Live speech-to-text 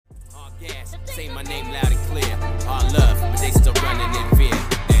Gas, say my name loud and clear. All love, but they still running in fear.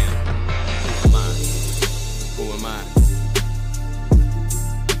 Damn, who am I? Who am I?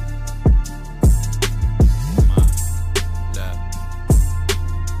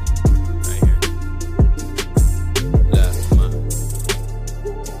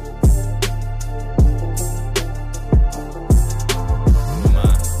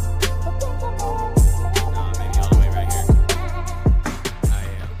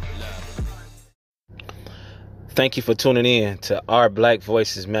 Thank you for tuning in to Our Black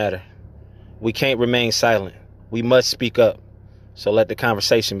Voices Matter. We can't remain silent. We must speak up. So let the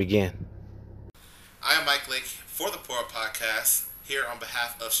conversation begin. I am Mike Lake for the Poor Podcast, here on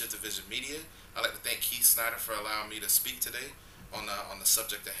behalf of Shift Division Media. I'd like to thank Keith Snyder for allowing me to speak today on the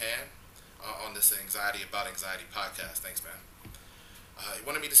subject at hand, on this Anxiety About Anxiety podcast. Thanks, man. He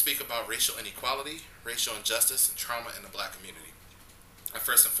wanted me to speak about racial inequality, racial injustice, and trauma in the black community.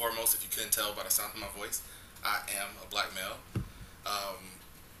 First and foremost, if you couldn't tell by the sound of my voice, I am a black male.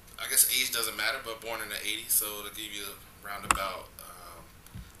 I guess age doesn't matter, but born in the 80s, so to give you a roundabout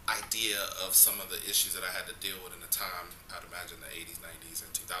idea of some of the issues that I had to deal with in the time, I'd imagine the 80s, 90s, and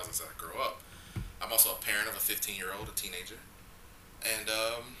 2000s that I grew up. I'm also a parent of a 15-year-old, a teenager. And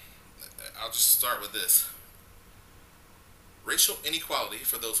I'll just start with this. Racial inequality,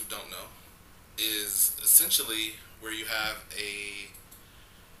 for those who don't know, is essentially where you have a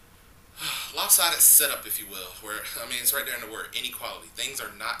lopsided setup, if you will, where, it's right there in the word, inequality. Things are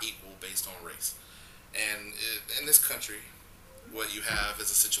not equal based on race. And in this country, what you have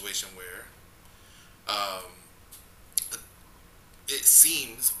is a situation where it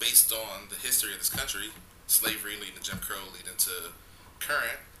seems, based on the history of this country, slavery leading to Jim Crow, leading to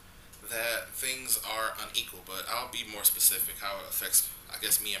current, that things are unequal. But I'll be more specific how it affects, I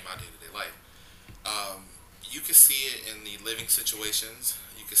guess, me and my day-to-day life. You can see it in the living situations.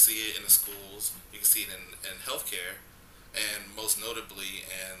 You can see it in the schools. You can see it in healthcare, and most notably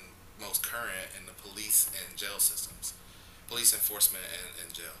and most current in the police and jail systems, police enforcement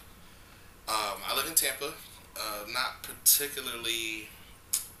and jail. I live in Tampa, not particularly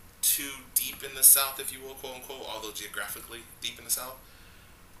too deep in the South, if you will, quote unquote, although geographically deep in the South.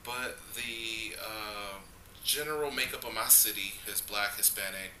 But the general makeup of my city is black,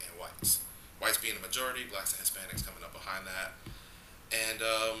 Hispanic, and whites. Whites being the majority, blacks and Hispanics coming up behind that. And,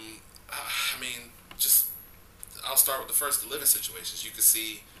 I'll start with the living situations. You can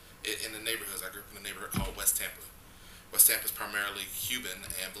see it in the neighborhoods. I grew up in a neighborhood called West Tampa. West Tampa is primarily Cuban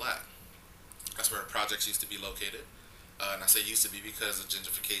and black. That's where the projects used to be located. And I say used to be because of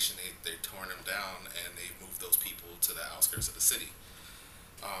gentrification. They're torn them down and they moved those people to the outskirts of the city.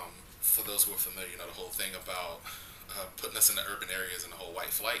 For those who are familiar, the whole thing about putting us in the urban areas and the whole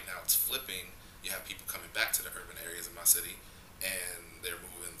white flight. Now it's flipping. You have people coming back to the urban areas in my city, and they're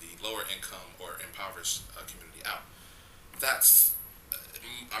moving the lower income or impoverished community out. That's,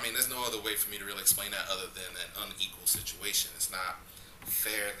 there's no other way for me to really explain that other than an unequal situation. It's not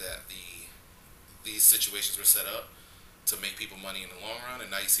fair that these situations were set up to make people money in the long run, and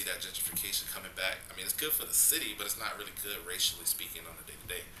now you see that gentrification coming back. It's good for the city, but it's not really good racially speaking on the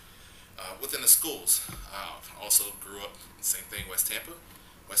day-to-day. Within the schools, I also grew up, same thing, West Tampa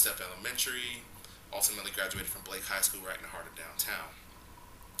Elementary, ultimately graduated from Blake High School right in the heart of downtown.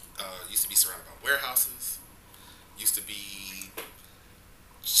 Used to be surrounded by warehouses, used to be,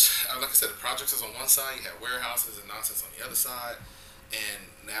 like I said, the projects is on one side, you had warehouses and nonsense on the other side, and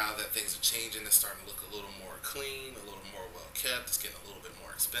now that things are changing, it's starting to look a little more clean, a little more well kept, it's getting a little bit more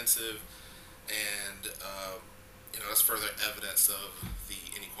expensive, and that's further evidence of the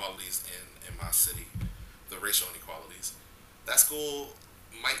inequalities in my city, the racial inequalities. That school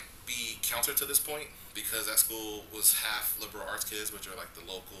might be counter to this point because that school was half liberal arts kids, which are like the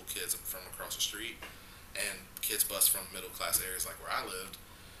local kids from across the street, and kids bused from middle class areas like where I lived.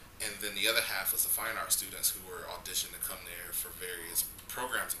 And then the other half was the fine art students who were auditioned to come there for various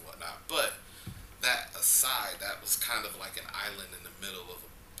programs and whatnot. But that aside, that was kind of like an island in the middle of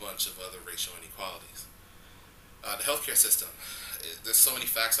a bunch of other racial inequalities. The healthcare system, there's so many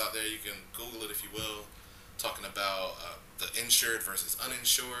facts out there, you can Google it if you will, talking about the insured versus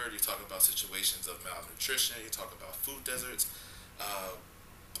uninsured, you're talking about situations of malnutrition, you're talking about food deserts,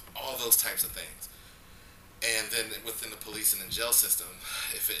 all those types of things. And then within the police and the jail system,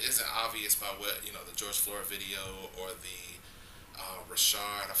 if it isn't obvious by what, the George Floyd video or the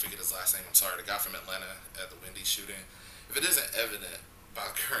Rashard, I forget his last name, I'm sorry, the guy from Atlanta at the Wendy's shooting, if it isn't evident by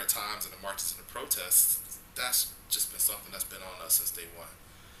current times and the marches and the protests, that's just been something that's been on us since day one.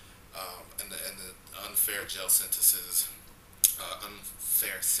 And the unfair jail sentences,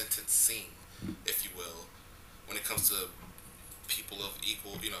 unfair sentencing, if you will, when it comes to people of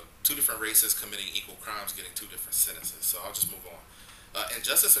equal, two different races committing equal crimes getting two different sentences. So I'll just move on.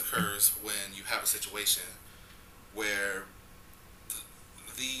 Injustice occurs when you have a situation where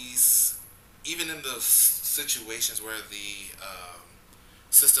these, even in those situations where the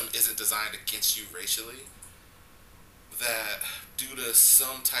system isn't designed against you racially, that due to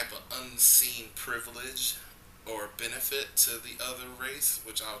some type of unseen privilege or benefit to the other race,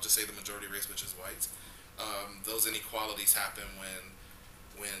 which I'll just say the majority race, which is whites, those inequalities happen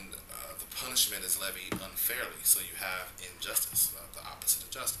when the punishment is levied unfairly. So you have injustice, the opposite of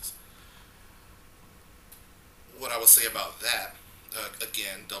justice. What I would say about that,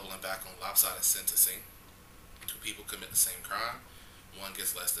 again, doubling back on lopsided sentencing, two people commit the same crime, one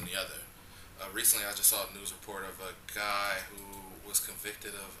gets less than the other. Recently, I just saw a news report of a guy who was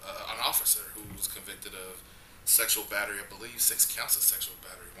convicted of, an officer who was convicted of sexual battery, I believe 6 counts of sexual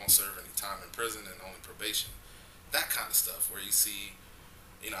battery, won't serve any time in prison and only probation. That kind of stuff where you see,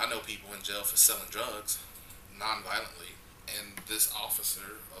 I know people in jail for selling drugs non-violently, and this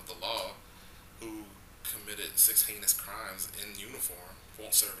officer of the law who committed 6 heinous crimes in uniform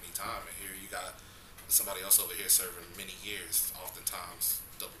won't serve any time, and here you got somebody else over here serving many years, oftentimes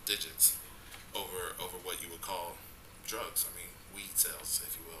double digits, over what you would call drugs. I mean, weed sales,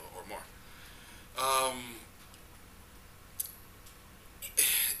 if you will, or more.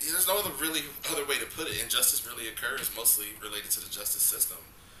 There's no other way to put it. Injustice really occurs mostly related to the justice system.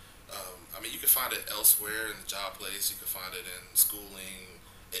 I mean, you can find it elsewhere in the job place. You can find it in schooling,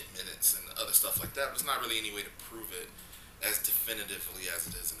 admittance, and other stuff like that. But there's not really any way to prove it as definitively as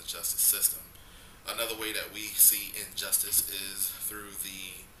it is in the justice system. Another way that we see injustice is through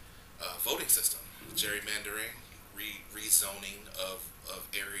the voting system, gerrymandering, rezoning of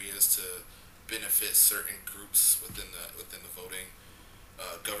areas to benefit certain groups within the voting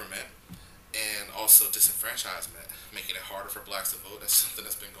government, and also disenfranchisement, making it harder for blacks to vote. That's something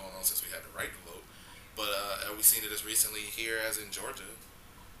that's been going on since we had the right to vote. But we've seen it as recently here as in Georgia,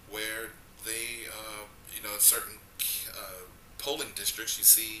 where they, in certain polling districts, you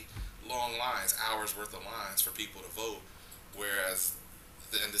see long lines, hours worth of lines for people to vote, whereas,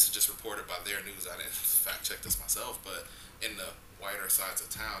 and this is just reported by their news, I didn't fact check this myself, but in the whiter sides of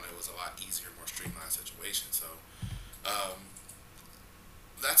town, it was a lot easier, more streamlined situation. So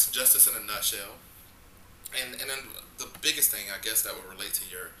that's justice in a nutshell. And then the biggest thing, I guess, that would relate to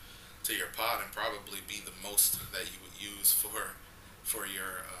your pod and probably be the most that you would use for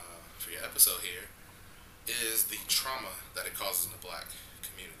your episode here is the trauma that it causes in the black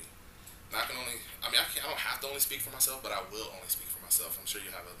community. I don't have to only speak for myself, but I will only speak for myself. I'm sure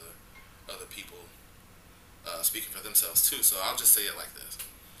you have other people speaking for themselves too. So I'll just say it like this: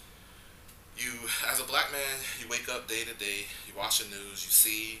 you, as a black man, you wake up day to day, you watch the news, you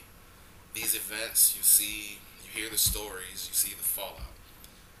see these events, you hear the stories, you see the fallout.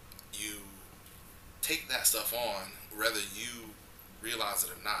 You take that stuff on, whether you realize it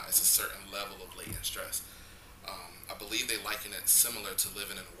or not. It's a certain level of latent stress. I believe they liken it similar to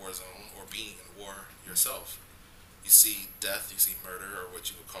living in a war zone or being in war yourself. You see death, you see murder, or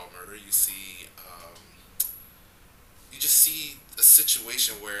what you would call murder. You see, you just see a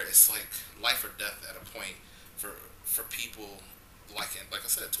situation where it's like life or death at a point for people like I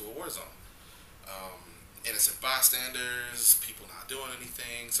said, to a war zone. Innocent bystanders, people not doing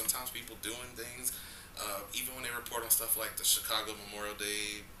anything. Sometimes people doing things. Even when they report on stuff like the Chicago Memorial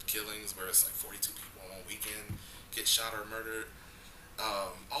Day killings, where it's like 42 people on one weekend get shot or murdered,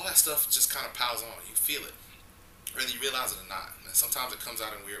 all that stuff just kind of piles on. You feel it, whether you realize it or not. And sometimes it comes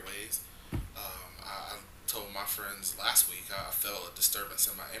out in weird ways. I told my friends last week I felt a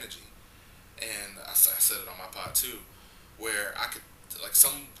disturbance in my energy, and I said it on my pod too, where I could, like,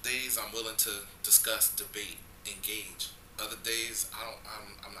 some days I'm willing to discuss, debate, engage. Other days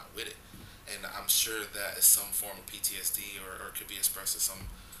I'm not with it. And I'm sure that is some form of PTSD, or it could be expressed as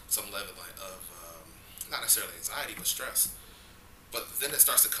some level of not necessarily anxiety, but stress. But then it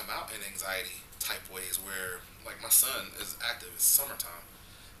starts to come out in anxiety type ways where, like, my son is active. It's summertime.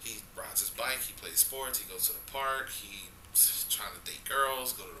 He rides his bike, he plays sports, he goes to the park, he's trying to date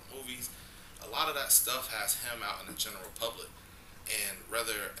girls, go to the movies. A lot of that stuff has him out in the general public. And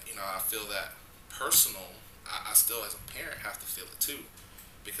whether, I feel that personal, I still as a parent have to feel it too.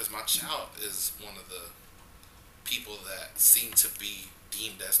 Because my child is one of the people that seem to be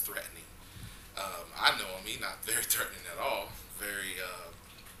deemed as threatening. I know him, he's not very threatening at all. Very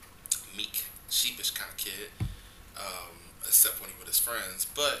meek, sheepish kind of kid, except when he's with his friends.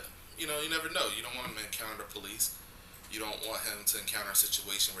 But, you never know. You don't want him to encounter the police. You don't want him to encounter a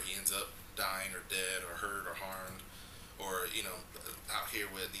situation where he ends up dying or dead or hurt or harmed. Or, out here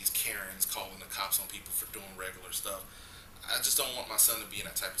with these Karens calling the cops on people for doing regular stuff. I just don't want my son to be in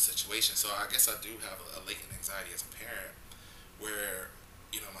that type of situation. So I guess I do have a latent anxiety as a parent, where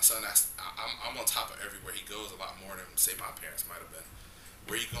my son I'm on top of everywhere he goes a lot more than say my parents might have been.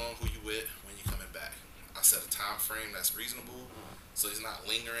 Where you going? Who you with? When you coming back? I set a time frame that's reasonable, so he's not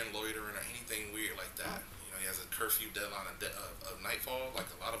lingering, loitering, or anything weird like that. He has a curfew deadline of nightfall, like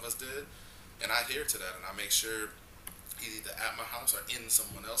a lot of us did, and I adhere to that, and I make sure he's either at my house or in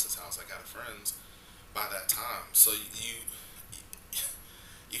someone else's house. I got friends by that time. So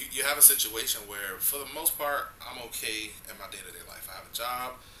you have a situation where, for the most part, I'm okay in my day-to-day life. I have a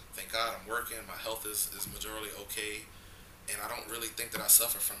job. Thank God I'm working. My health is majorly okay. And I don't really think that I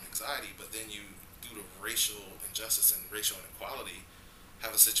suffer from anxiety. But then you, due to racial injustice and racial inequality,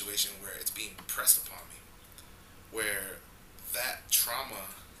 have a situation where it's being pressed upon me. Where that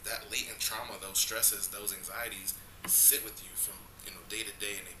trauma, that latent trauma, those stresses, those anxieties sit with you from day to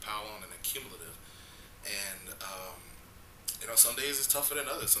day, and they pile on and accumulative. And some days it's tougher than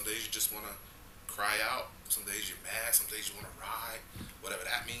others. Some days you just want to cry out. Some days you're mad. Some days you want to ride, whatever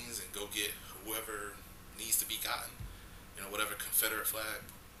that means, and go get whoever needs to be gotten. Whatever Confederate flag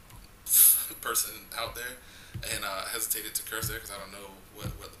person out there. And I hesitated to curse there because I don't know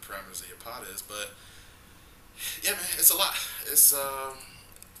what the parameters of your pod is. But yeah, man, it's a lot. It's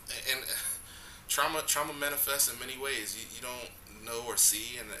and trauma manifests in many ways. You don't know or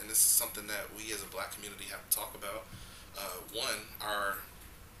see, and this is something that we as a black community have to talk about. One, our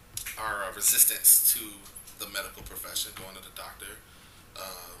resistance to the medical profession, going to the doctor,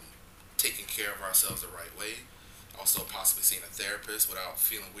 taking care of ourselves the right way, also possibly seeing a therapist without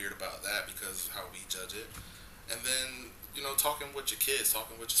feeling weird about that because of how we judge it, and then talking with your kids,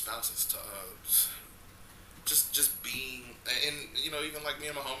 talking with your spouses, just being, and even like me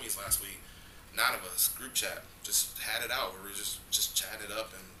and my homies last week, 9 of us, group chat, just had it out where we just chatting it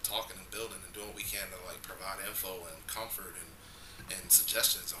up and talking and building and doing what we can to like provide info and comfort and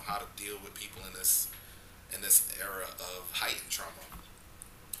suggestions on how to deal with people in this era of heightened trauma.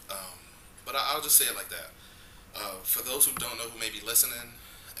 But I'll just say it like that. For those who don't know, who may be listening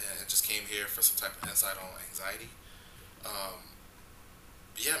and just came here for some type of insight on anxiety,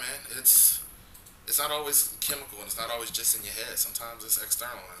 yeah, man, it's not always chemical, and it's not always just in your head. Sometimes it's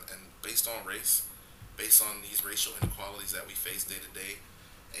external, and based on race, based on these racial inequalities that we face day to day,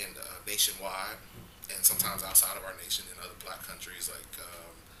 and nationwide, and sometimes outside of our nation in other black countries like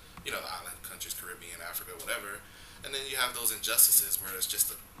the island countries, Caribbean, Africa, whatever. And then you have those injustices where it's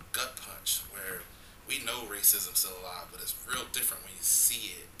just a gut punch, where we know racism's still alive, but it's real different when you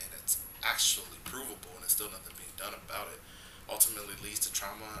see it and it's actually provable and there's still nothing being done about it. Ultimately leads to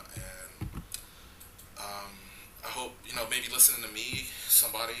trauma, and I hope maybe listening to me,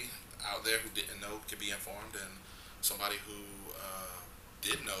 somebody out there who didn't know could be informed, and somebody who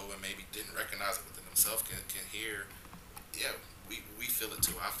did know and maybe didn't recognize it within themselves can hear. Yeah, we feel it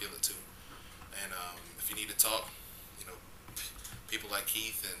too. I feel it too. And if you need to talk, people like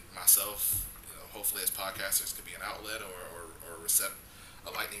Keith and myself, hopefully as podcasters, could be an outlet or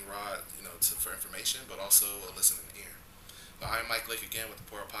a lightning rod, for information, but also a listening ear. But I'm Mike Lake again with the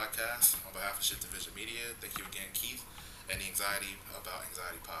Pora Podcast on behalf of Shift Division Media. Thank you again, Keith, and the Anxiety About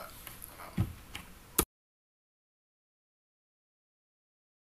Anxiety Pod.